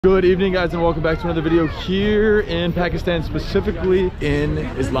Good evening, guys, and welcome back to another video here in Pakistan, specifically in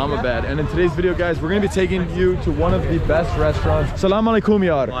Islamabad. And in today's video, guys, we're going to be taking you to one of the best restaurants. Salam alaikum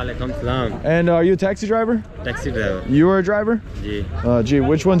yaar. Walaikum salam. And are you a taxi driver? Taxi driver. You are a driver? Gee,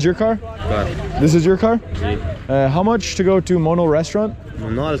 which one's your car? Car. This is your car? Gee. How much to go to Monal Restaurant?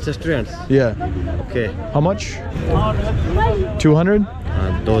 Monal Restaurant. Yeah. Okay. How much? 200?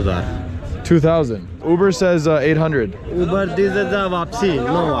 Those are. 2000. Uber says 800. Uber, this is the wapsi.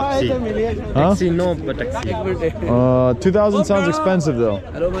 No wapsi. Huh? Taxi, no taxi. 2000 sounds expensive though.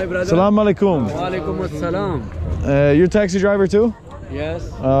 Hello, my brother. Salam alaikum. Walaikum assalam. You're a taxi driver too? Yes.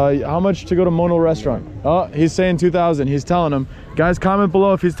 How much to go to Monal Restaurant? Oh, he's saying 2000. He's telling him. Guys, comment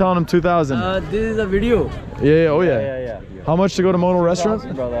below if he's telling him 2000. This is a video. Yeah, oh yeah. How much to go to Monal Restaurant?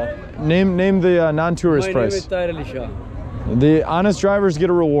 Name the non-tourist price. My name is Tahir Ali Shah. The honest drivers get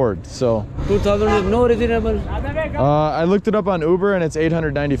a reward. So 2000 is no reasonable. I looked it up on Uber and it's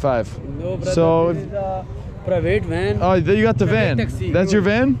 895. No, brother. So this is a private van. oh, you got the van. Taxi. That's your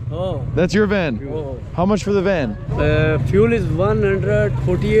van? Oh. That's your van. Oh. How much for the van? Fuel is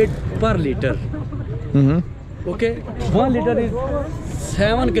 148 per liter. Okay. 1 liter is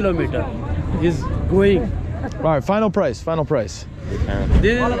 7 kilometer. Is going. All right, final price.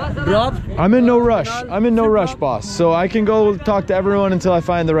 This is drop. I'm in no rush, boss. So I can go talk to everyone until I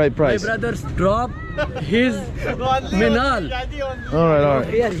find the right My price. brother's drop. His Monal. All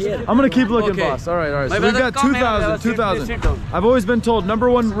right. Here. I'm gonna keep looking, Okay. boss. All right. My So we've brother, got come here, 2000. sit down. I've always been told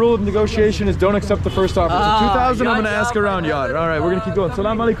 #1 rule of negotiation is don't accept the first offer. So 2000, I'm gonna ask around, yard. All right, we're gonna keep going.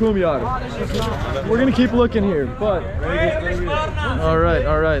 Salam alaikum, yard. We're gonna keep looking here, but all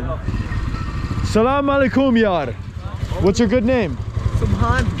right. Salam alaikum, yard. What's your good name?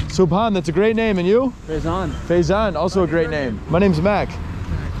 Subhan, that's a great name. And you? Faizan, also a great name. My name's Mac.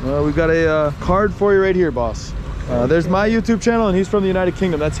 We've got a card for you right here, boss. There's my YouTube channel, and he's from the United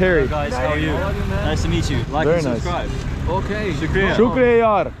Kingdom. That's Harry. Hi guys, how are you? Nice to meet you. Like Very and nice. subscribe. Okay. Shukriya,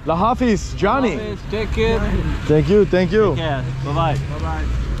 yar. La Hafiz, Johnny. Take care. Thank you. Yeah, bye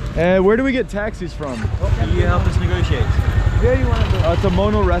bye. Where do we get taxis from? You help us negotiate. Where you want to go? It's a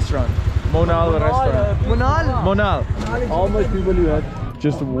Monal Restaurant. Monal Restaurant. Monal. How much people you have?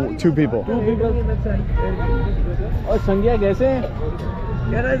 Just 2 people. 2 people. और संज्ञा कैसे?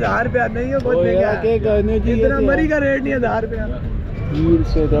 यार 1000 रुपया नहीं है बहुत महंगा। इतना मरी का रेट नहीं है 1000 रुपया। He'll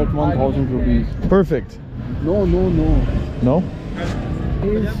say that 1000 rupees. Perfect. No. No?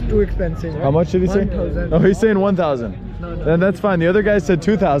 It's too expensive. How much did he say? 1000. Oh, he's saying 1000. Then that's fine. The other guy said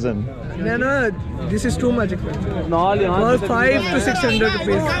 2000. No, this is too much expensive. For 5 to 600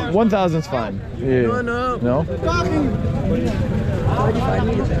 rupees. 1000's fine. Yeah. No.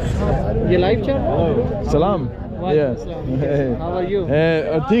 You live chat? Salam. Yeah. Hey. How are you?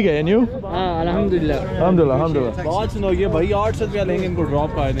 ठीक है, and you? Alhamdulillah. Alhamdulillah. बात सुनोगे भाई 800 रुपया लेंगे इनको drop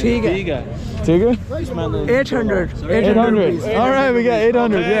कर देंगे। ठीक है। ठीक है? 800. 800. All right, we got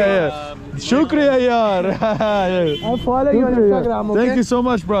 800. Yeah. Shukriya, yaar. I'm following you on Instagram, okay? Thank you so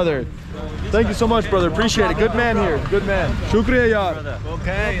much, brother. Appreciate it. Good man here. Good man. Shukriya, yaar.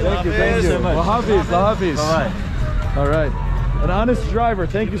 Okay, Thank you so much. La Hafiz. Bye. All right. An honest driver.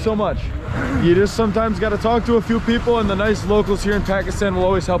 Thank you so much. You just sometimes got to talk to a few people, and the nice locals here in Pakistan will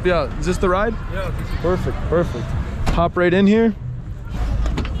always help you out. Is this the ride? Yeah. Perfect. Hop right in here.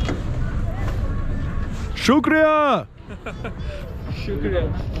 Shukriya.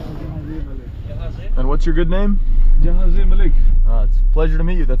 And what's your good name? Jahazi Malik. It's a pleasure to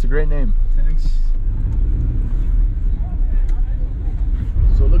meet you. That's a great name. Thanks.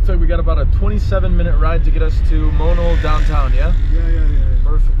 So it looks like we got about a 27-minute ride to get us to Monal downtown, yeah? Yeah.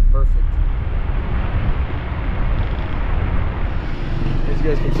 Perfect. As you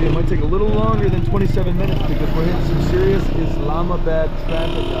guys can see, it might take a little longer than 27 minutes because we're hitting some serious Islamabad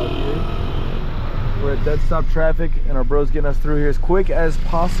traffic out here. We're at dead stop traffic, and our bro's getting us through here as quick as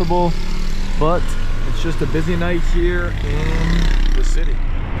possible, but it's just a busy night here in the city.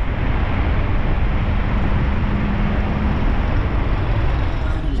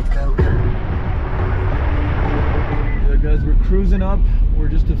 Yeah, guys, we're cruising up. We're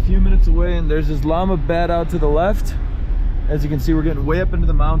just a few minutes away, and there's Islamabad out to the left. As you can see, we're getting way up into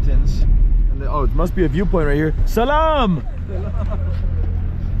the mountains. And oh, it must be a viewpoint right here. Salam!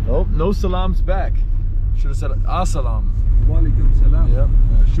 Oh, no salams back. Should have said as-salam. Walaikum salam. Yep.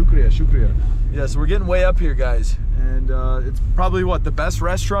 Shukriya. Yeah, so we're getting way up here, guys. And it's probably, what, the best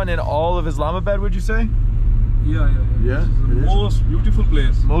restaurant in all of Islamabad, would you say? Yeah. Yeah, This is the most beautiful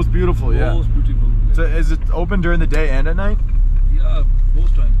place. Most beautiful, yeah. Most beautiful place. So is it open during the day and at night? Yeah,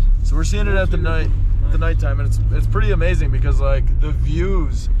 most times. So we're seeing it at the nighttime, and it's pretty amazing because like the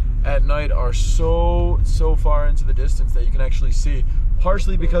views at night are so far into the distance that you can actually see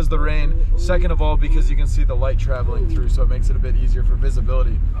partially because of the rain. Second of all, because you can see the light traveling through, so it makes it a bit easier for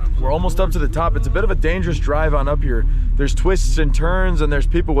visibility. We're almost up to the top. It's a bit of a dangerous drive on up here. There's twists and turns, and there's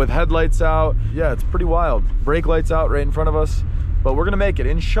people with headlights out. Yeah, it's pretty wild. Brake lights out right in front of us, but we're gonna make it,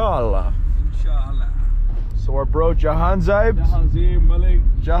 inshallah. Inshallah. So our bro Jahanzeb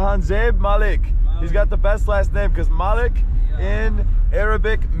Malik. He's got the best last name because Malik in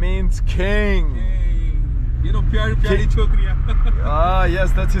Arabic means king. You know, pyari pyari chokriya. Ah,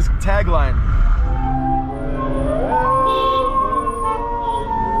 yes, that's his tagline.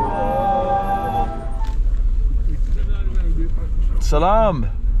 Salam.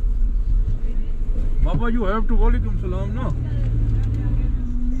 Baba, you have to walaikum salam, no?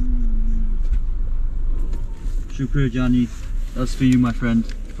 Shukriya Jani, that's for you, my friend,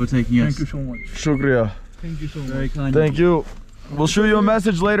 for taking us. Thank you so much. Shukriya. Thank you so much. Very kind. Thank you. We'll show you a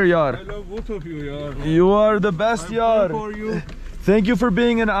message later, Yar. I love both of you, yaar. You are the best, Yar. For you. Thank you for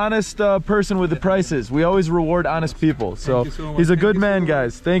being an honest person with the prices. We always reward honest people. So, you so much. he's a Thank good you so man, much.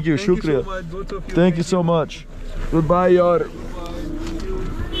 guys. Thank you, Thank you Shukriya. so much, both of you. Thank you so much. Goodbye, Yar.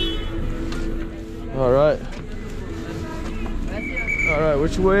 All right. All right,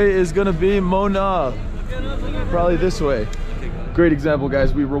 which way is gonna be Monal? Probably this way. Great example,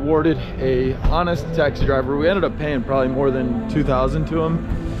 guys. We rewarded a honest taxi driver. We ended up paying probably more than 2,000 to him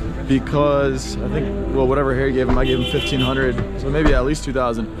because I think, well, whatever Harry gave him, I gave him 1,500. So maybe at least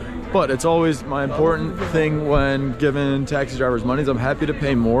 2,000. But it's always my important thing when giving taxi drivers money is I'm happy to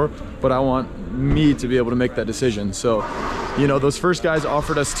pay more, but I want me to be able to make that decision. So, you know, those first guys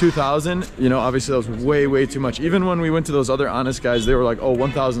offered us 2,000. You know, obviously that was way too much. Even when we went to those other honest guys, they were like, oh,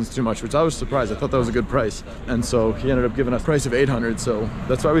 1,000 is too much, which I was surprised. I thought that was a good price. And so he ended up giving us a price of 800. So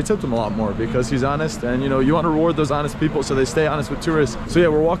that's why we tipped him a lot more, because he's honest. And you know, you want to reward those honest people so they stay honest with tourists. So yeah,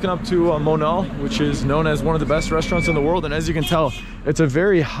 we're walking up to Monal, which is known as one of the best restaurants in the world. And as you can tell, it's a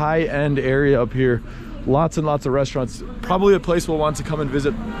very high-end area up here. Lots and lots of restaurants. Probably a place we'll want to come and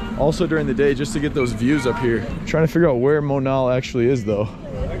visit also during the day just to get those views up here. I'm trying to figure out where Monal actually is though.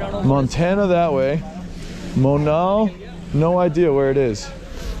 Montana that way. Monal, no idea where it is.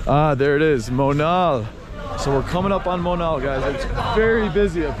 Ah, there it is, Monal. So we're coming up on Monal, guys. It's very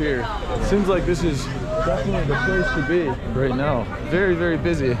busy up here. It seems like this is definitely the place to be right now. Very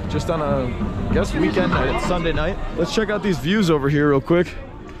busy. Just on a, I guess, weekend night. It's Sunday night. Let's check out these views over here real quick.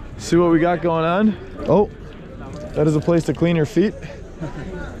 See what we got going on. Oh, that is a place to clean your feet.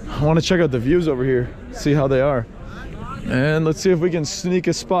 I want to check out the views over here, see how they are. And let's see if we can sneak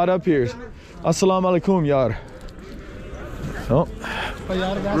a spot up here. Assalamu alaikum, yar. Oh,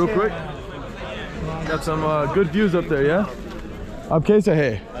 real quick. Got some good views up there, yeah? Ab kaisa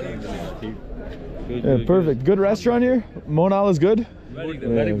hai? Yeah, perfect. Good restaurant here? Monal is good?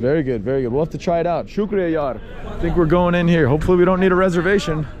 Very good. We'll have to try it out. Shukriya, yar. I think we're going in here. Hopefully we don't need a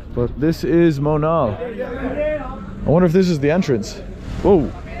reservation. But this is Monal. I wonder if this is the entrance. Whoa,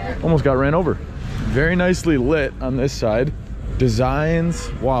 almost got ran over. Very nicely lit on this side.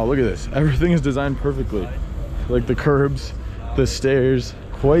 Designs, wow, look at this. Everything is designed perfectly. Like the curbs, the stairs.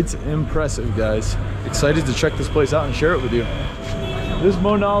 Quite impressive, guys. Excited to check this place out and share it with you. This is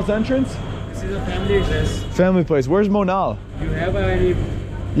Monal's entrance? This is a family place. Family place. Where's Monal? You have any?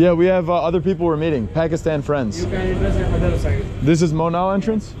 Yeah, we have other people we're meeting, Pakistan friends. You can address the other side. This is Monal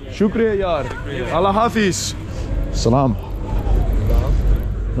entrance? Shukriya, yar. Allah Hafiz. Salam.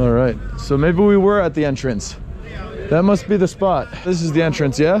 All right, so maybe we were at the entrance. That must be the spot. This is the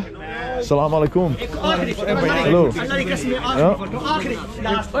entrance, yeah? Salam alaikum. Hello.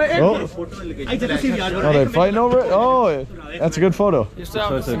 Oh, they're fighting over it? Oh, that's a good photo.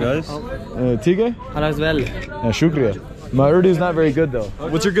 Photo, guys. Tige? As well. Yeah, shukriya. My Urdu is not very good though.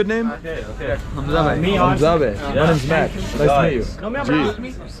 What's your good name? Hamzabe. My name's Mac. Nice to meet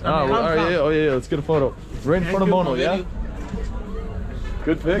you. Gee. Ah, well, all right, yeah, let's get a photo. Right in front of Monal, yeah?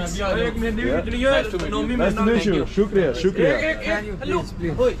 Good pics? Yeah. Nice to meet you. Shukriya.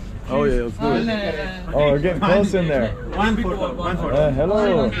 Oh yeah, let's do it. Oh, we're getting close in there. One photo.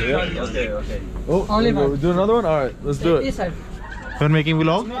 Hello. Yeah. Okay. Oh, we're doing another one? All right, let's do it. For making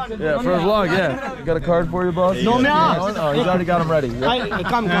vlog? Yeah, for a vlog, yeah. You got a card for you, boss? No, man. Oh, he's already got them ready. Yeah.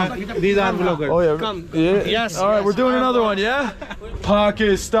 Come. These are vloggers. Oh, yeah. Come. Yeah. Yes. All right, we're doing another one, yeah?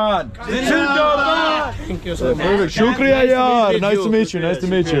 Pakistan. Zindabad. Thank you so much. Perfect. Shukriya, yaar. Nice to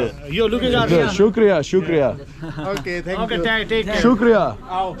meet you. You're looking at Good. Shukriya. Okay, thank you. Take care. Shukriya.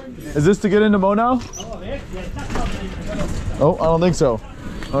 Is this to get into Monal? Oh, I don't think so.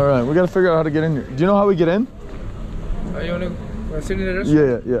 All right, we got to figure out how to get in here. Do you know how we get in? You want to sit in the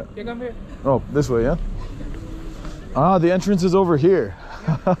restaurant? Yeah. You come here. Oh, this way, yeah? Ah, the entrance is over here.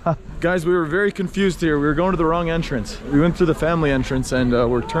 Guys, we were very confused here. We were going to the wrong entrance. We went through the family entrance and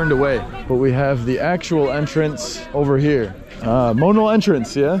we're turned away. But we have the actual entrance over here. Monal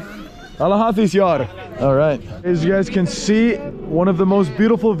entrance, yeah? Allah Hafiz Yar. All right. As you guys can see, one of the most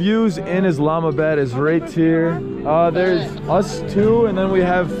beautiful views in Islamabad is right here. There's us two, and then we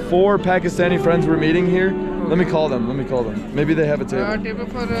have 4 Pakistani friends we're meeting here. Let me call them. Maybe they have a table. Table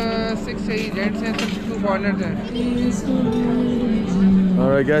for 6 gents and 2 foreigners. All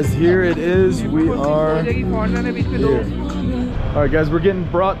right, guys, here it is. We are here. All right, guys, we're getting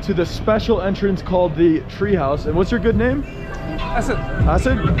brought to the special entrance called the Treehouse. And what's your good name? Asad.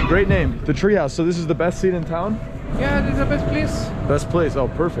 Asad? Great name. The Treehouse. So this is the best seat in town? Yeah, this is the best place. Best place. Oh,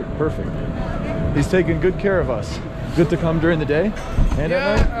 perfect. He's taking good care of us. Good to come during the day and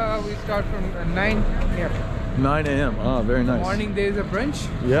at night? We start from 9 a.m. 9 a.m. Ah, very nice. Morning there is a brunch.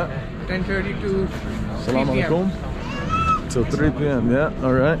 Yeah. 10:30 to 3 Assalamu p.m. alaikum. Till 3 p.m. Yeah,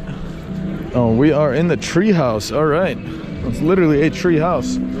 all right. Oh, we are in the Treehouse. All right. It's literally a tree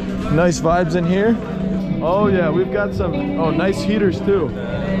house. Nice vibes in here. Oh yeah, we've got some nice heaters too.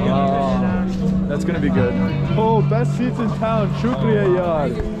 That's gonna be good. Oh, best seats in town. Shukriya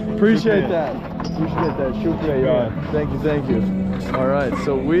yaar. Appreciate that. Shukriya yaar. Thank you. All right,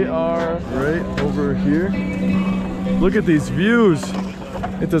 so we are right over here. Look at these views.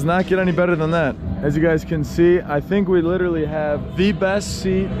 It does not get any better than that. As you guys can see, I think we literally have the best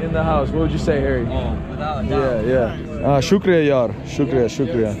seat in the house. What would you say, Harry? Oh, without a doubt. Yeah. Shukriya yaar.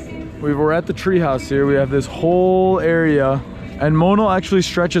 Shukriya. We're at the Treehouse here. We have this whole area, and Monal actually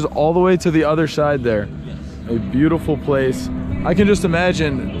stretches all the way to the other side there. A beautiful place. I can just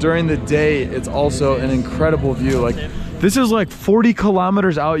imagine during the day, it's also an incredible view. Like, this is like 40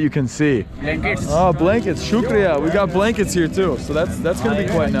 kilometers out, you can see. Blankets. Oh, blankets. Shukriya. We got blankets here too, so that's gonna be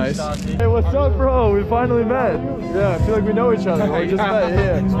quite nice. Hey, what's up, bro? We finally met. Yeah, I feel like we know each other. We just met.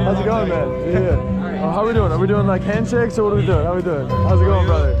 Yeah. How's it going, man? Yeah. How are we doing? Are we doing like handshakes or what are we doing? How are we doing? How's it going,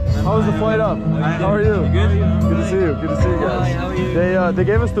 brother? How was the flight up? How are you? Good. Good to see you. Good to see you guys. How are you? They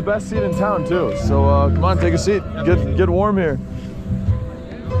gave us the best seat in town too. So come on, take a seat. Get warm here.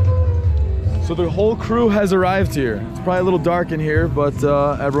 So the whole crew has arrived here. It's probably a little dark in here, but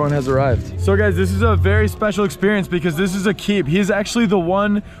everyone has arrived. So guys, this is a very special experience because this is Akib. He's actually the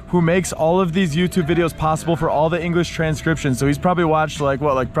one who makes all of these YouTube videos possible for all the English transcriptions. So he's probably watched probably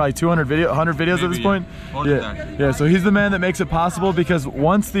 100 videos at this point. Yeah, so he's the man that makes it possible because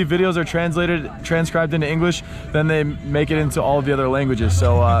once the videos are transcribed into English, then they make it into all of the other languages.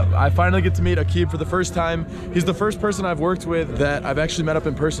 So I finally get to meet Akib for the first time. He's the first person I've worked with that I've actually met up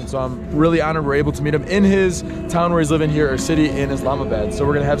in person. So I'm really honored we're able to meet him in his town where he's living here, or city in Islamabad. So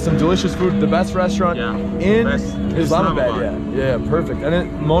we're gonna have some delicious food, the best restaurant in Islamabad. Yeah, perfect.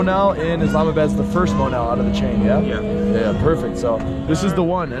 And Monal in Islamabad is the first Monal out of the chain, yeah, perfect. So this is the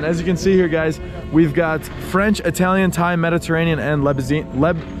one. And as you can see here, guys, we've got French, Italian, Thai, Mediterranean, and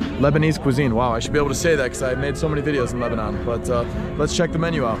Lebanese cuisine. Wow, I should be able to say that because I made so many videos in Lebanon. But let's check the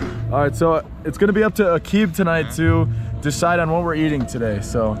menu out. All right, so it's gonna be up to Akib tonight to decide on what we're eating today.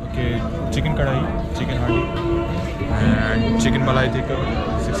 So okay, chicken kadai, chicken handi, and chicken malai tikka,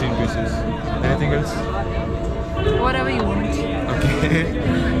 16 pieces. Anything else? Whatever you want. Okay.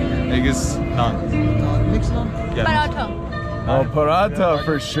 I guess naan. Mixed naan? Yeah. Paratha. oh, paratha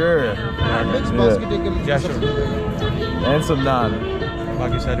for sure. Yeah, sure. And some naan.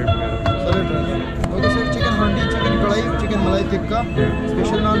 Baki salad together. Okay sir, chicken handi, chicken kadai, chicken malai tikka,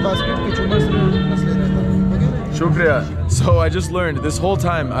 special naan basket, cucumber masle rahta. Shukriya. So I just learned this whole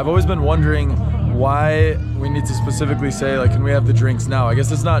time, I've always been wondering why we need to specifically say, like, can we have the drinks now? I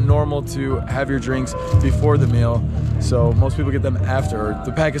guess it's not normal to have your drinks before the meal. So most people get them after.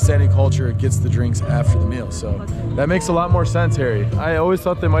 The Pakistani culture gets the drinks after the meal. So that makes a lot more sense, Harry. I always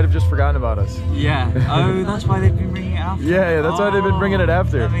thought they might have just forgotten about us. Yeah. Oh, that's why they've been bringing it after. Yeah, that's why they've been bringing it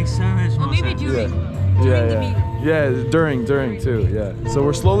after. That makes so much more Maybe sense. during. Yeah, during too, yeah. So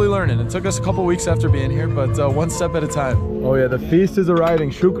we're slowly learning. It took us a couple weeks after being here, but one step at a time. Oh yeah, the feast is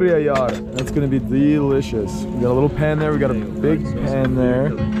arriving. Shukriya yaar. That's gonna be delicious. We got a little pan there, we got a big pan there.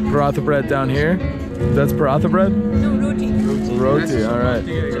 Paratha bread down here. That's paratha bread? No, roti. Roti, all right.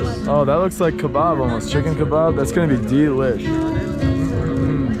 Oh, that looks like kebab almost. Chicken kebab. That's gonna be delish.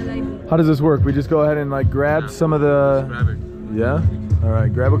 How does this work? We just go ahead and like grab some of the... Yeah? All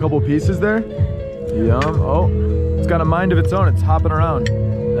right, grab a couple pieces there. Yum. Oh, it's got a mind of its own. It's hopping around.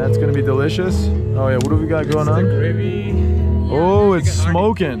 That's gonna be delicious. Oh yeah, what do we got going on? Gravy. Oh, it's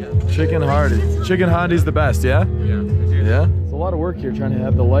smoking. Chicken handi. Chicken handi's the best, yeah? Yeah? It's a lot of work here trying to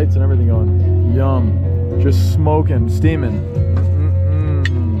have the lights and everything going. Yum. Just smoking, steaming.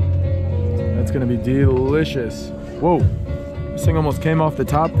 That's gonna be delicious. Whoa. This thing almost came off the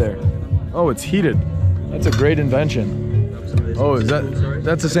top there. Oh, it's heated. That's a great invention. Oh,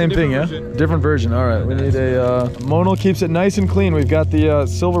 that's the same thing, yeah? Different version. All right, we need a, Monal keeps it nice and clean. We've got the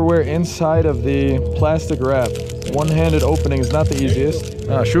silverware inside of the plastic wrap. One-handed opening is not the easiest.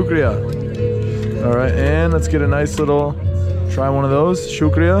 Ah, shukriya. All right, and let's get a nice little, try one of those.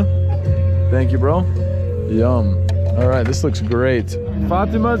 Shukriya. Thank you, bro. Yum. All right, this looks great.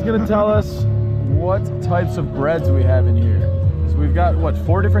 Fatima is gonna tell us what types of breads we have in here. So we've got, what,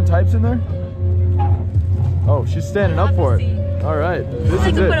 4 different types in there? Oh, she's standing up for it. All right, this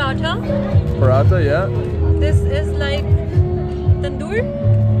is it. Paratha. Paratha, yeah. This is like tandoor.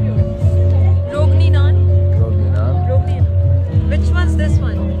 Rogni naan. Rogni naan. Rogni. Which one's this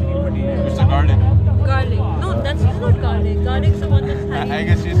one? It's a garlic. Garlic. No, that's not garlic. Garlic's the one that's hanging. I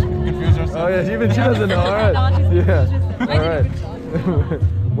guess she's confused herself. Oh yeah, even she doesn't know. All right. Yeah. All right.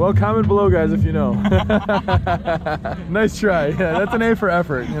 Well, comment below, guys, if you know. Nice try. Yeah, that's an A for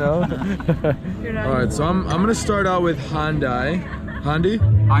effort, you know. All right, so I'm gonna start out with Handi,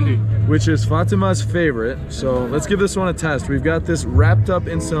 which is Fatima's favorite. So let's give this one a test. We've got this wrapped up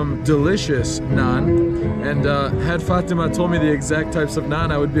in some delicious naan, and had Fatima told me the exact types of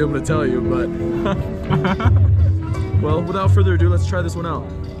naan, I would be able to tell you. But well, without further ado, let's try this one out.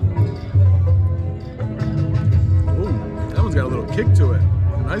 Ooh, that one's got a little kick to it.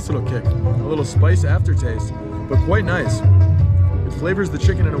 Nice little kick, a little spice aftertaste, but quite nice. It flavors the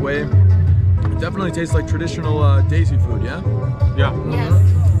chicken in a way. It definitely tastes like traditional Desi food, yeah? Yeah. Yes.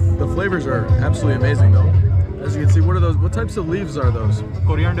 The flavors are absolutely amazing though. As you can see, what are those? What types of leaves are those?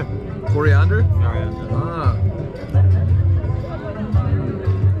 Coriander. Coriander? Yeah. Ah.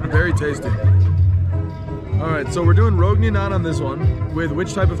 Very tasty. All right, so we're doing Rogni naan on this one with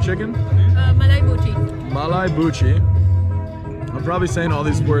which type of chicken? Malai buchi. Malai buchi. I'm probably saying all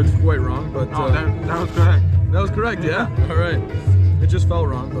these words quite wrong, but Oh, that was correct. that was correct, yeah? All right. It just felt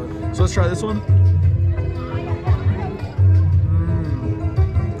wrong, but so let's try this one.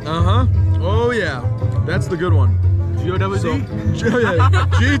 Uh-huh. Oh yeah, that's the good one. G-O-double-D?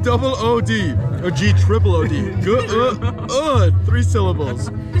 G-double-O-D or G-triple-O-D. Good. 3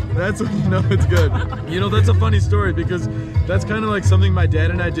 syllables. That's when you know it's good. You know, that's a funny story because that's kind of like something my dad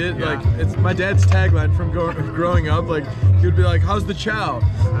and I did. Yeah. Like, it's my dad's tagline from growing up. Like, he would be like, "How's the chow?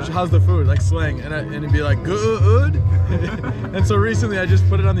 How's the food?" Like slang, and he'd be like, "Good." And so recently, I just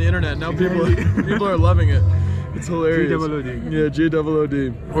put it on the internet. Now people are loving it. It's hilarious. G-double-O-D. Yeah,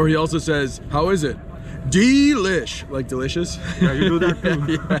 G-double-O-D. Or he also says, "How is it?" Delish, like delicious. Yeah, you do that too.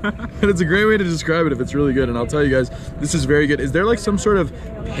 Yeah. And it's a great way to describe it if it's really good. And I'll tell you guys, this is very good. Is there like some sort of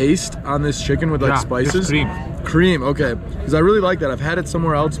paste on this chicken with like spices? Just cream. Cream, okay. Because I really like that. I've had it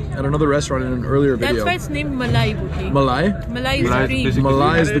somewhere else at another restaurant in an earlier video. That's why it's named Malai buchi. Malai? Malai is the cream.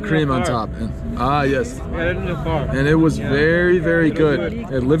 Malai is the cream on top. And, yes. And it was very, very good.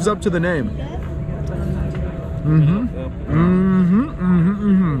 It lives up to the name.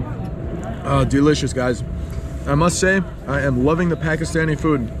 Delicious, guys. I must say, I am loving the Pakistani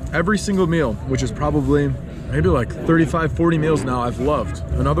food. Every single meal, which is probably maybe like 35, 40 meals now, I've loved.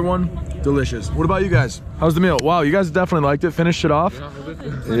 Another one, delicious. What about you guys? How's the meal? Wow, you guys definitely liked it. Finished it off?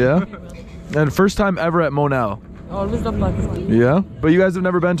 Yeah? And first time ever at Monal? Always love Pakistani. Yeah? But you guys have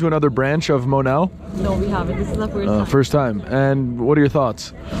never been to another branch of Monal? No, we haven't. This is our first time. First time. And what are your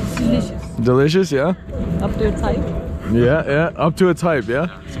thoughts? Delicious. Delicious, yeah? Up to its hype. Yeah, up to its hype, yeah?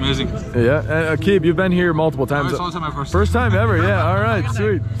 It's amazing. Yeah, and Akib, you've been here multiple times. It's also my First time ever, yeah, all right,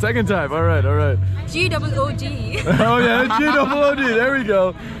 sweet. Second time, all right. G-double-O-G. Oh yeah, G-double-O-D, there we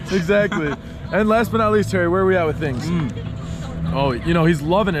go. Exactly. And last but not least, Terry, where are we at with things? Oh, you know, he's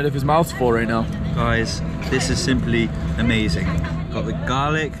loving it if his mouth's full right now. Guys, this is simply amazing. Got the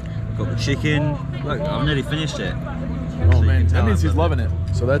garlic, got the chicken. Look, I've nearly finished it. Oh man, that means he's loving it.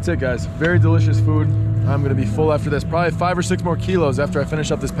 So that's it, guys. Very delicious food. I'm gonna be full after this. Probably 5 or 6 more kilos after I finish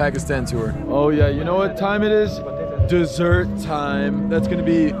up this Pakistan tour. Oh yeah, you know what time it is? Dessert time. That's gonna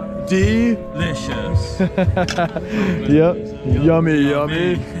be delicious. Yep.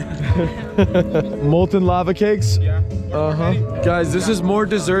 Yummy. Molten lava cakes. Guys, this is more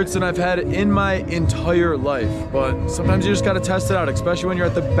desserts than I've had in my entire life. But sometimes you just gotta test it out, especially when you're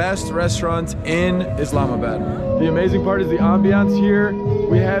at the best restaurant in Islamabad. The amazing part is the ambiance here.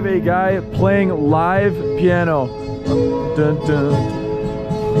 We have a guy playing live piano. Dun, dun.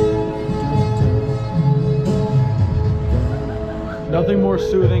 Nothing more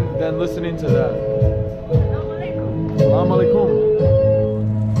soothing than listening to that. Assalamu alaikum.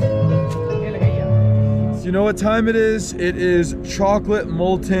 You know what time it is? It is chocolate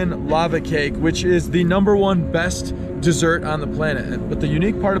molten lava cake, which is the #1 best dessert on the planet. But the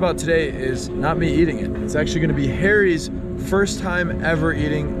unique part about today is not me eating it. It's actually gonna be Harry's first time ever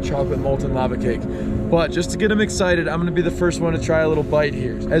eating chocolate molten lava cake. But just to get him excited, I'm gonna be the first one to try a little bite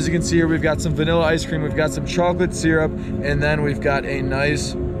here. As you can see here, we've got some vanilla ice cream, we've got some chocolate syrup, and then we've got a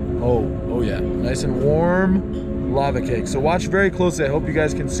nice, oh yeah, nice and warm lava cake. So watch very closely. I hope you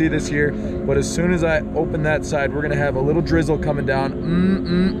guys can see this here, but as soon as I open that side, we're gonna have a little drizzle coming down.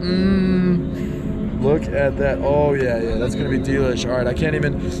 Look at that. Oh yeah, that's gonna be delish. All right, I can't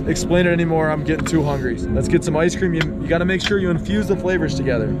even explain it anymore. I'm getting too hungry. Let's get some ice cream. You gotta make sure you infuse the flavors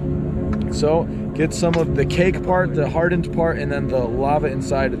together. So get some of the cake part, the hardened part, and then the lava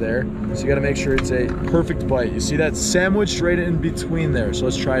inside of there. So you gotta make sure it's a perfect bite. You see that sandwiched right in between there. So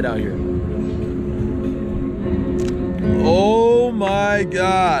let's try it out here. Oh my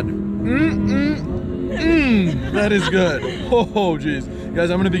God. That is good. Oh geez. Guys,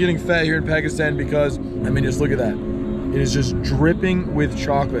 I'm gonna be getting fat here in Pakistan because, I mean, just look at that. It is just dripping with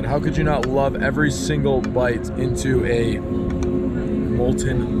chocolate. How could you not love every single bite into a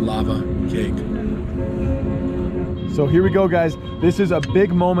molten lava cake? So here we go, guys. This is a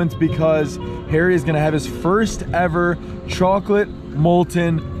big moment because Harry is gonna have his first ever chocolate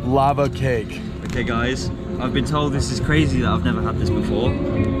molten lava cake. Okay guys, I've been told this is crazy that I've never had this before,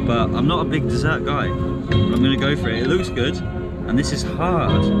 but I'm not a big dessert guy. I'm gonna go for it. It looks good, and this is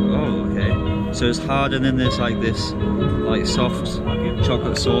hard. Oh, okay. So it's hard, and then there's like this, like soft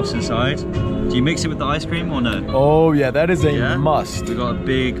chocolate sauce inside. Do you mix it with the ice cream or no? Oh yeah, that is a must. We got a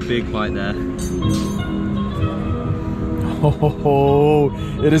big bite there. Oh,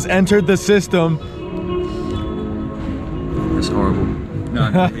 it has entered the system. It's horrible. No,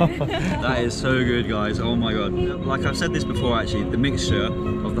 that is so good, guys. Oh my God. Like I've said this before, actually, the mixture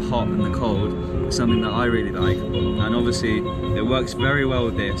of the hot and the cold is something that I really like. And obviously, it works very well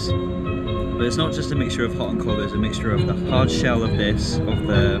with this. But it's not just a mixture of hot and cold, there's a mixture of the hard shell of this, of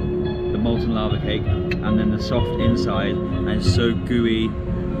the molten lava cake, and then the soft inside, and it's so gooey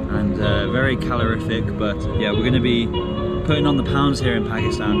and very calorific. But yeah, we're gonna be putting on the pounds here in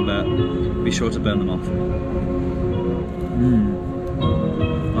Pakistan, but be sure to burn them off.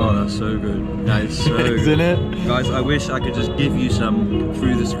 Oh, that's so good. That is so good. Isn't it? Guys, I wish I could just give you some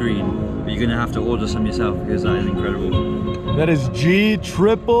through the screen, but you're gonna have to order some yourself because that is incredible. That is GOOD.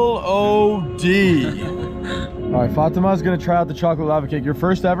 All right, Fatima's gonna try out the chocolate lava cake. Your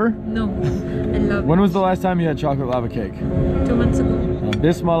first ever? No, I love When was the last time you had chocolate lava cake? 2 months ago.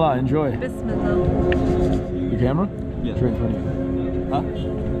 Bismillah, enjoy. Bismillah. Your camera? Yeah. Straight in front of you. Huh?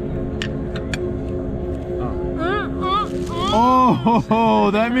 Oh,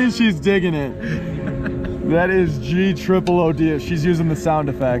 that means she's digging it. That is GOOD. She's using the sound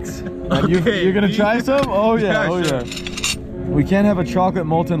effects. Okay. You're gonna try some? Oh yeah, oh yeah. We can't have a chocolate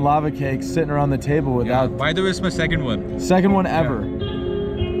molten lava cake sitting around the table without. By the way, it's my second one. Second one ever.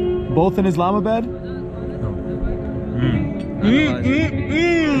 Both in Islamabad?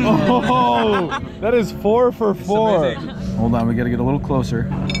 Oh, that is 4 for 4. Hold on, we gotta get a little closer.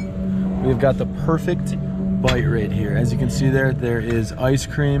 We've got the perfect bite right here. As you can see there is ice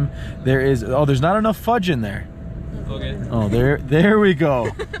cream. There is, oh, there's not enough fudge in there. Okay. Oh, there we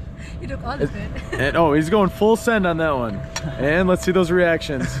go. You took all of it. And oh, he's going full send on that one. And let's see those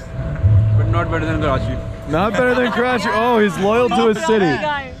reactions. But not better than Karachi. Not better than Karachi. Oh, he's loyal to his city.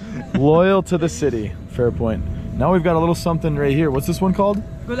 Loyal to the city. Fair point. Now we've got a little something right here. What's this one called?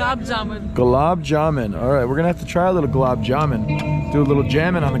 Gulab jamun. Gulab jamun. All right, we're gonna have to try a little gulab jamun. Do a little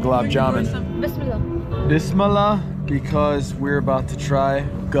jamming on the gulab jamun. Bismillah. Bismillah, because we're about to try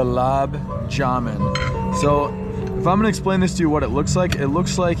gulab jamun. So, if I'm gonna explain this to you what it looks like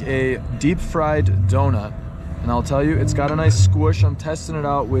a deep fried donut. And I'll tell you, it's got a nice squish. I'm testing it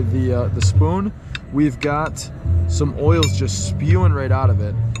out with the spoon. We've got some oils just spewing right out of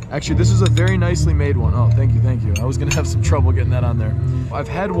it. Actually, this is a very nicely made one. Oh, thank you, thank you. I was gonna have some trouble getting that on there. I've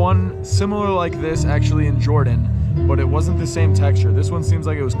had one similar like this actually in Jordan, but it wasn't the same texture. This one seems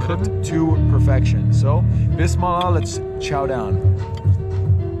like it was cooked to perfection. So, Bismillah, let's chow down.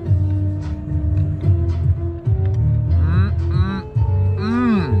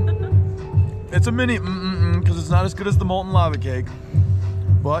 It's a mini because it's not as good as the molten lava cake,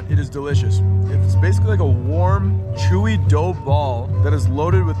 but it is delicious. It's basically like a warm, chewy dough ball that is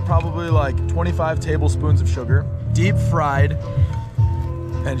loaded with probably like 25 tablespoons of sugar, deep fried,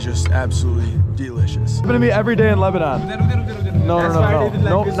 and just absolutely delicious. It's gonna be every day in Lebanon. No,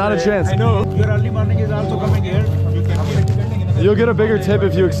 not a chance. I know. Your early morning is also coming here. You can You'll get a bigger tip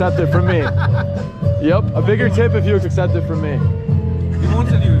if you accept it from me. Yep, a bigger tip if you accept it from me. We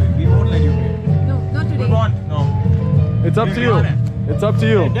won't let you. We won't let you. No, not today. We won't. No. It's up to you. It's up to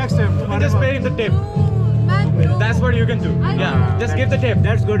you. Next time, just pay the tip. That's what you can do. Yeah, just give the tip.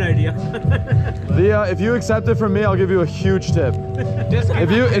 That's good idea. If you accept it from me, I'll give you a huge tip.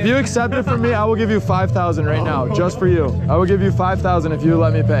 If you accept it from me, I will give you 5,000 right now, just for you. I will give you 5,000 if you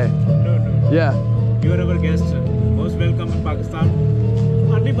let me pay. No. Yeah. You are our guest. Most welcome in Pakistan.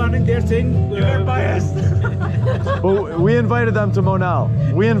 Early morning they're saying you are biased. But we invited them to Monal.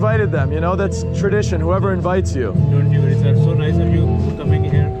 We invited them, you know, that's tradition. Whoever invites you. Don't you worry, sir. So nice of you coming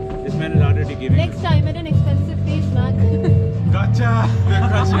here. This man is already giving. Next time at an expensive place, man. Gotcha.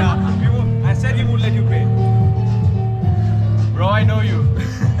 I said he would let you pay. Bro, I know you.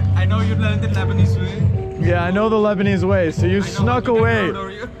 I know you learned the Lebanese way. Yeah, I know the Lebanese way. So you snuck away.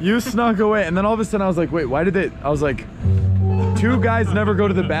 You snuck away. And then all of a sudden I was like, wait, why did they? I was like, two guys never go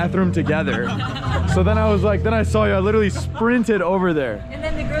to the bathroom together. So then I was like, then I saw you. I literally sprinted over there. And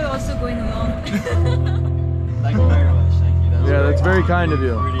then the girl also going along. Thank you very much. Thank you. Yeah, that's very kind of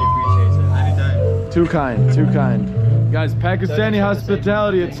you. Really appreciate it. Anytime. Too kind, too kind. Guys, Pakistani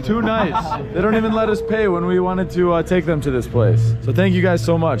hospitality, it's too nice. They don't even let us pay when we wanted to take them to this place. So thank you guys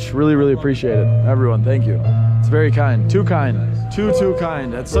so much. Really, really appreciate it. Everyone, thank you. It's very kind, too kind. Too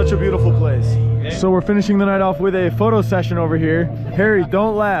kind. It's such a beautiful place. So we're finishing the night off with a photo session over here. Harry,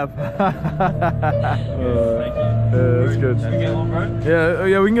 don't laugh. That's good.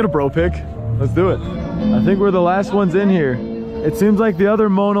 Yeah, we can get a bro pic. Let's do it. I think we're the last ones in here. It seems like the other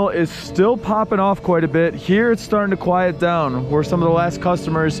Monal is still popping off quite a bit. Here it's starting to quiet down. We're some of the last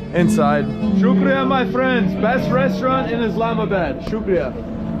customers inside. Shukriya, my friends. Best restaurant in Islamabad. Shukriya.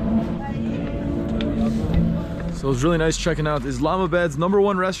 So it was really nice checking out Islamabad's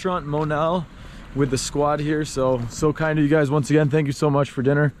 #1 restaurant, Monal, with the squad here. So kind of you guys once again. Thank you so much for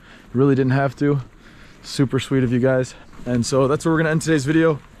dinner. You really didn't have to. Super sweet of you guys. And so that's where we're gonna end today's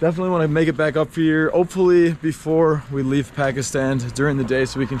video. Definitely want to make it back up here, hopefully before we leave Pakistan during the day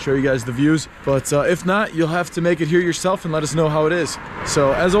so we can show you guys the views. But if not, you'll have to make it here yourself and let us know how it is.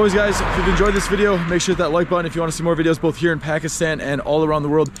 So as always guys, if you've enjoyed this video, make sure to hit that like button. If you want to see more videos both here in Pakistan and all around the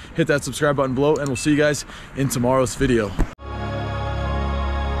world, hit that subscribe button below, and we'll see you guys in tomorrow's video.